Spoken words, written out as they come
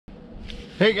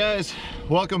Hey guys,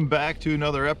 welcome back to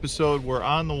another episode. We're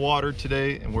on the water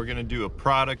today and we're gonna do a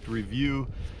product review.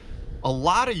 A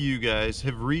lot of you guys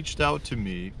have reached out to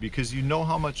me because you know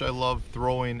how much I love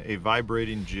throwing a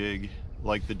vibrating jig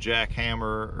like the jackhammer,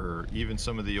 or even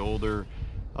some of the older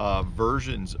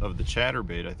versions of the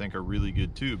Chatterbait I think are really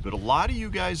good too. But a lot of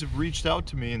you guys have reached out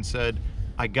to me and said,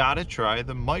 I gotta try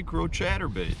the micro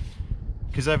Chatterbait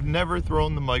because I've never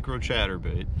thrown the micro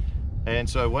Chatterbait. And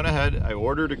so I went ahead, I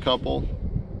ordered a couple,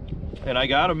 and I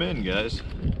got them in, guys.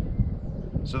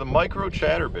 So the micro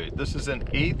Chatterbait, this is an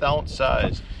 1/8 ounce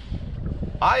size.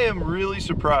 I am really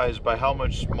surprised by how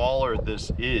much smaller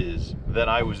this is than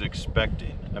I was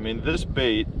expecting. I mean, this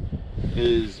bait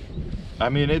is,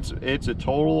 it's a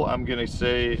total, I'm gonna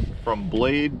say, from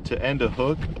blade to end of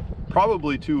hook,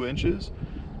 probably 2 inches.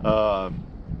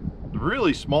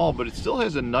 Really small, but it still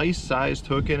has a nice sized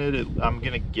hook in it. I'm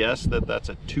gonna guess that that's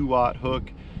a 2/0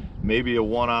 hook, maybe a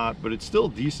 1/0, but it's still a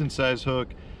decent sized hook.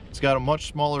 It's got a much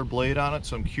smaller blade on it,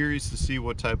 so I'm curious to see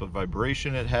what type of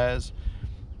vibration it has.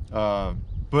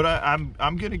 But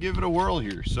I'm gonna give it a whirl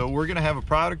here. So we're gonna have a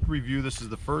product review. This is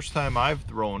the first time I've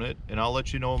thrown it, and I'll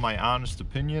let you know my honest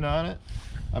opinion on it.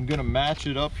 I'm gonna match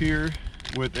it up here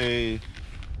with a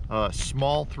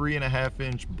small 3.5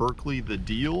 inch Berkeley The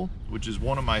Deal, which is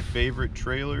one of my favorite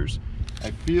trailers.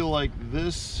 I feel like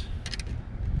this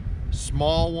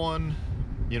small one,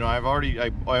 you know, I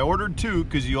ordered 2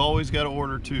 because you always got to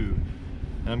order 2,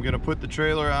 and I'm gonna put the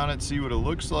trailer on it, see what it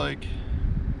looks like.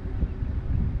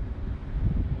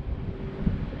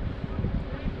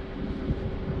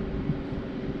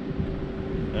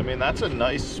 I mean, that's a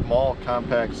nice small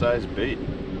compact size bait.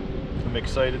 I'm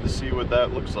excited to see what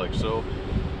that looks like. So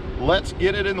let's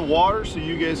get it in the water so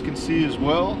you guys can see as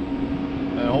well,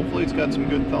 and hopefully it's got some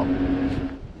good thump.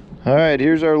 All right,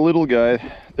 here's our little guy,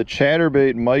 the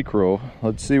Chatterbait Micro.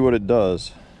 Let's see what it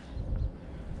does.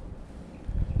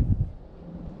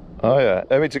 Oh yeah,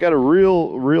 I mean, it's got a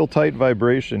real tight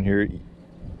vibration here.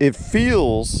 It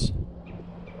feels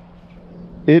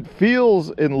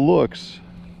and looks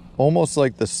almost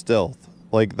like the Stealth.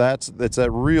 Like it's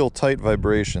that real tight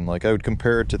vibration. Like I would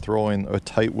compare it to throwing a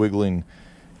tight wiggling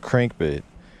crankbait.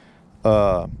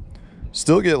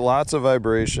 Still get lots of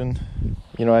vibration.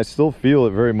 You know, I still feel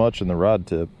it very much in the rod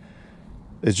tip.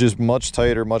 It's just much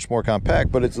tighter, much more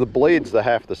compact, but it's the blade's the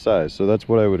half the size, so that's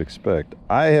what I would expect.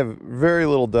 I have very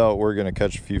little doubt we're gonna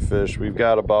catch a few fish. We've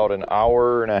got about an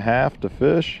hour and a half to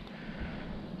fish.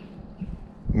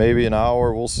 Maybe an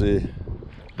hour, we'll see.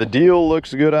 The deal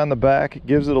looks good on the back. It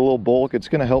gives it a little bulk. It's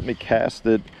gonna help me cast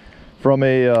it from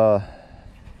a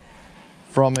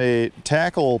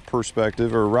tackle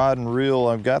perspective, or rod and reel.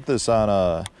 I've got this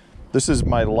on this is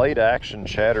my light action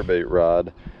Chatterbait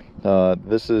rod.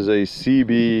 This is a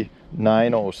CB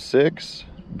 906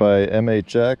 by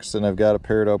MHX, and I've got it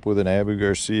paired up with an Abu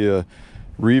Garcia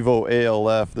Revo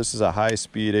ALF. This is a high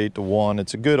speed 8-to-1.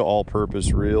 It's a good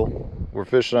all-purpose reel. We're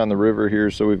fishing on the river here,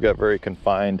 so we've got very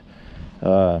confined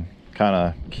kind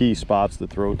of key spots to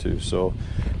throw to. So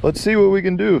let's see what we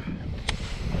can do.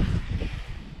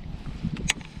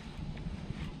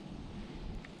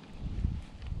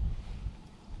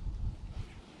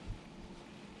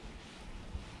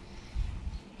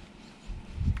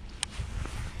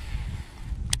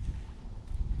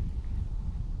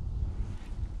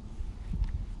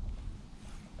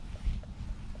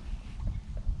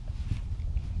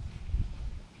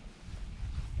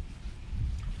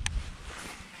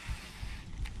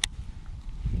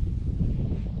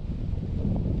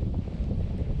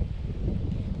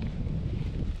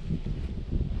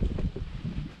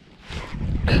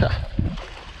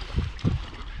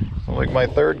 Like my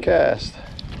third cast.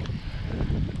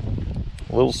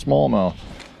 A little smallmouth.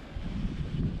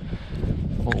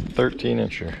 A little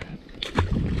 13-incher.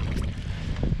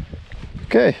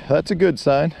 Okay, that's a good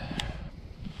sign.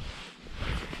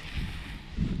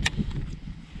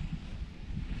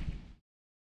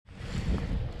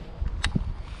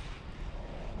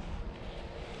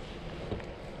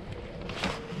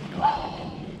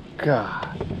 Oh, God.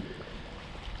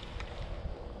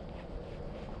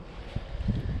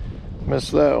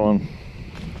 Missed that one.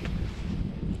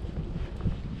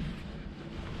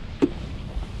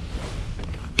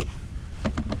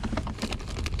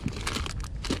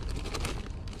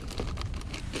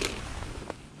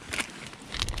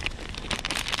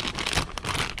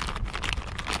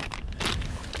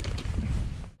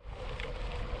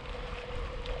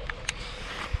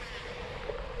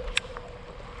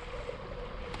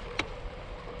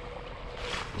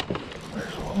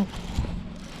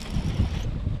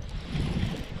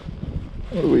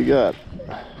 What do we got?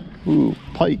 Ooh,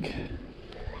 pike.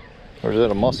 Or is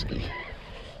that a muskie?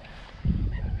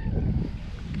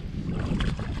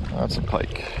 That's a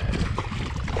pike.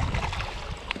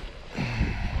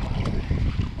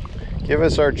 Give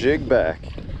us our jig back.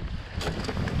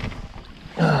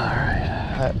 All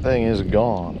right, that thing is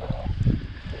gone.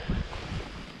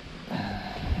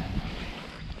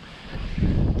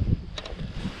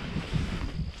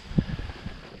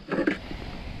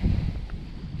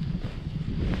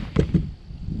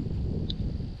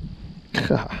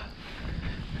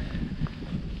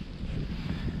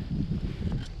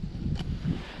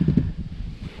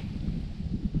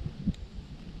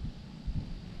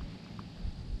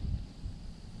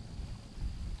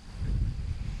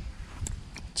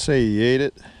 Say he ate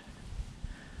it.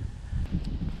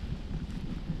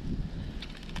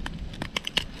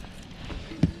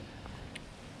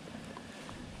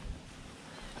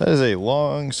 That is a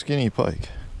long, skinny pike.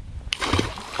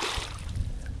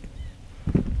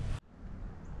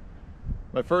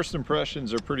 My first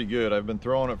impressions are pretty good. I've been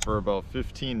throwing it for about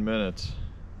 15 minutes.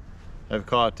 I've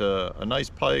caught a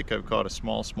nice pike, I've caught a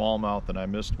small smallmouth, and I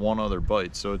missed one other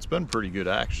bite, so it's been pretty good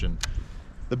action.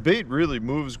 The bait really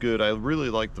moves good. I really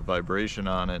like the vibration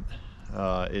on it.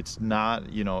 It's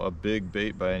not, you know, a big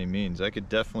bait by any means. I could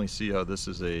definitely see how this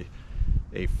is a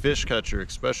fish catcher,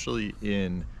 especially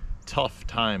in tough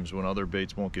times when other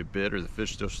baits won't get bit or the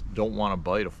fish just don't want to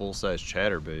bite a full-size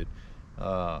chatterbait.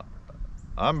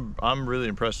 I'm really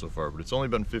impressed so far, but it's only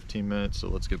been 15 minutes, so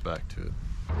let's get back to it.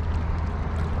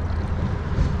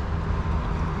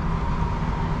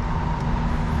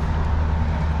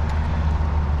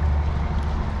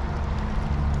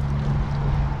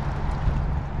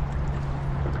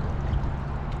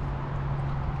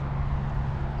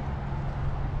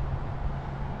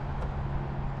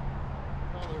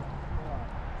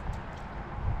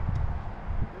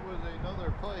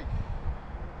 Pike.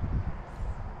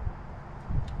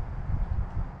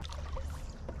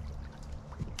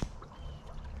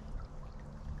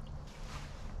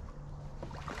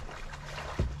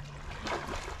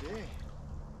 Okay.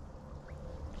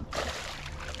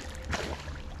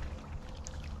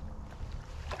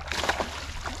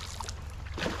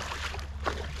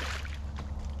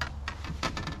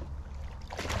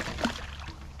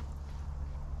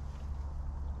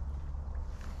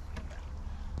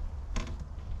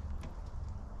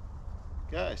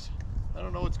 Guys, I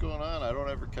don't know what's going on. I don't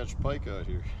ever catch pike out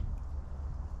here.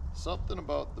 Something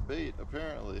about the bait,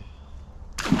 apparently.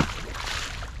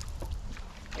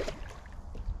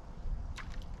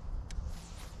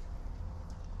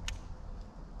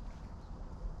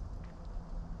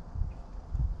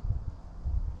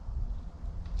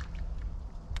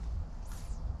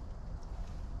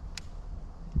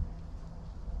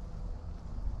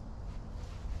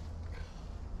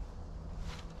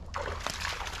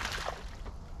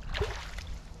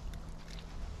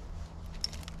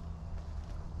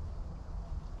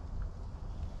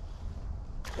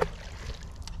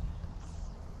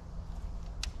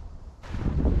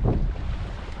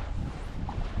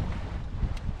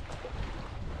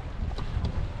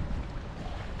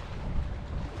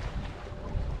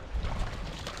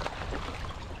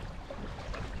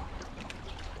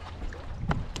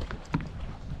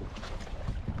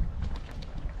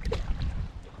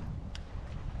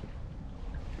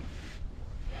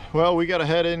 Well, we gotta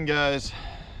head in, guys.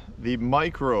 The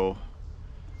micro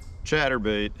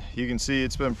chatterbait, you can see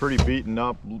it's been pretty beaten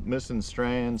up, missing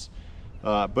strands,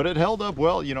 but it held up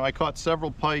well. You know, I caught several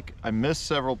pike, I missed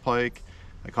several pike,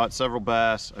 I caught several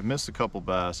bass, I missed a couple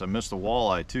bass, I missed a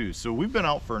walleye too. So we've been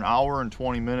out for an hour and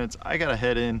 20 minutes. I gotta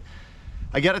head in.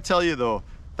 I gotta tell you though,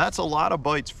 that's a lot of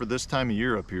bites for this time of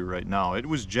year up here right now. It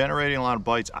was generating a lot of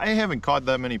bites. I haven't caught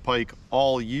that many pike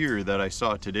all year that I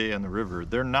saw today on the river.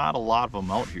 There are not a lot of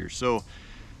them out here. So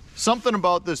something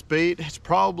about this bait, it's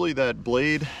probably that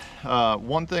blade.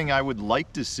 One thing I would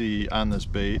like to see on this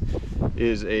bait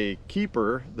is a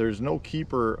keeper. There's no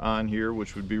keeper on here,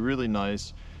 which would be really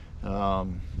nice. You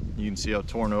can see how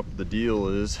torn up the deal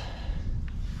is.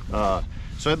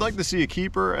 So I'd like to see a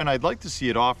keeper, and I'd like to see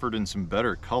it offered in some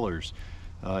better colors.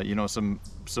 You know, some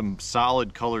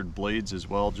solid colored blades as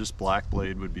well. Just black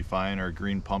blade would be fine, or a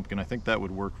green pumpkin. I think that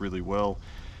would work really well.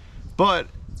 But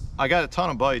I got a ton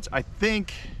of bites. I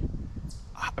think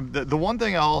the one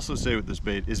thing I'll also say with this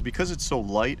bait is because it's so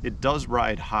light, it does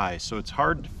ride high, so it's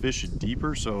hard to fish it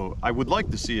deeper. So I would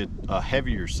like to see it a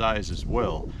heavier size as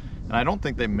well. And I don't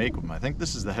think they make them. I think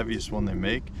this is the heaviest one they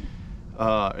make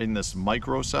in this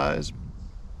micro size.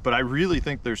 But I really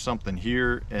think there's something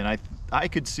here, and I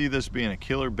could see this being a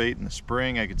killer bait in the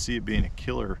spring. I could see it being a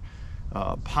killer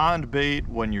pond bait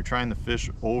when you're trying to fish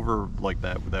over like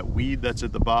that weed that's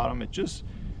at the bottom.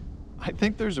 I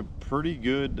think there's a pretty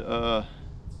good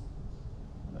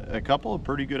a couple of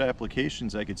pretty good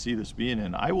applications I could see this being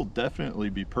in. I will definitely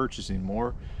be purchasing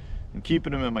more and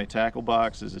keeping them in my tackle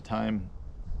box as a time,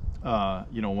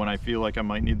 you know, when I feel like I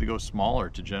might need to go smaller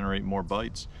to generate more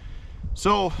bites.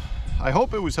 So I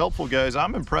hope it was helpful, guys.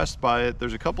 I'm impressed by it.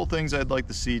 There's a couple things I'd like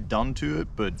to see done to it,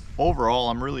 but overall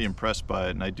I'm really impressed by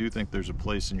it, and I do think there's a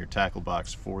place in your tackle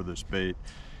box for this bait.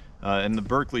 And the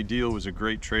Berkeley deal was a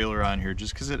great trailer on here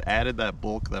just because it added that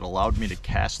bulk that allowed me to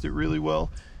cast it really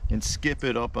well and skip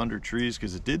it up under trees,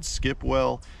 because it did skip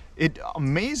well. It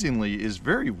amazingly is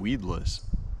very weedless.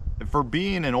 For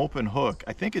being an open hook,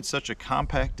 I think it's such a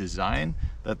compact design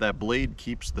that that blade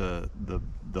keeps the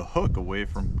hook away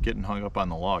from getting hung up on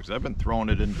the logs. I've been throwing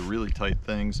it into really tight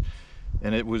things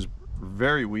and it was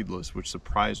very weedless, which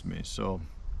surprised me. So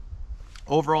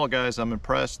overall, guys, I'm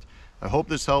impressed. I hope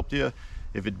this helped you.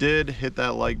 If it did, hit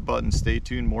that like button. Stay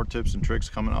tuned, more tips and tricks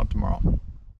coming out tomorrow.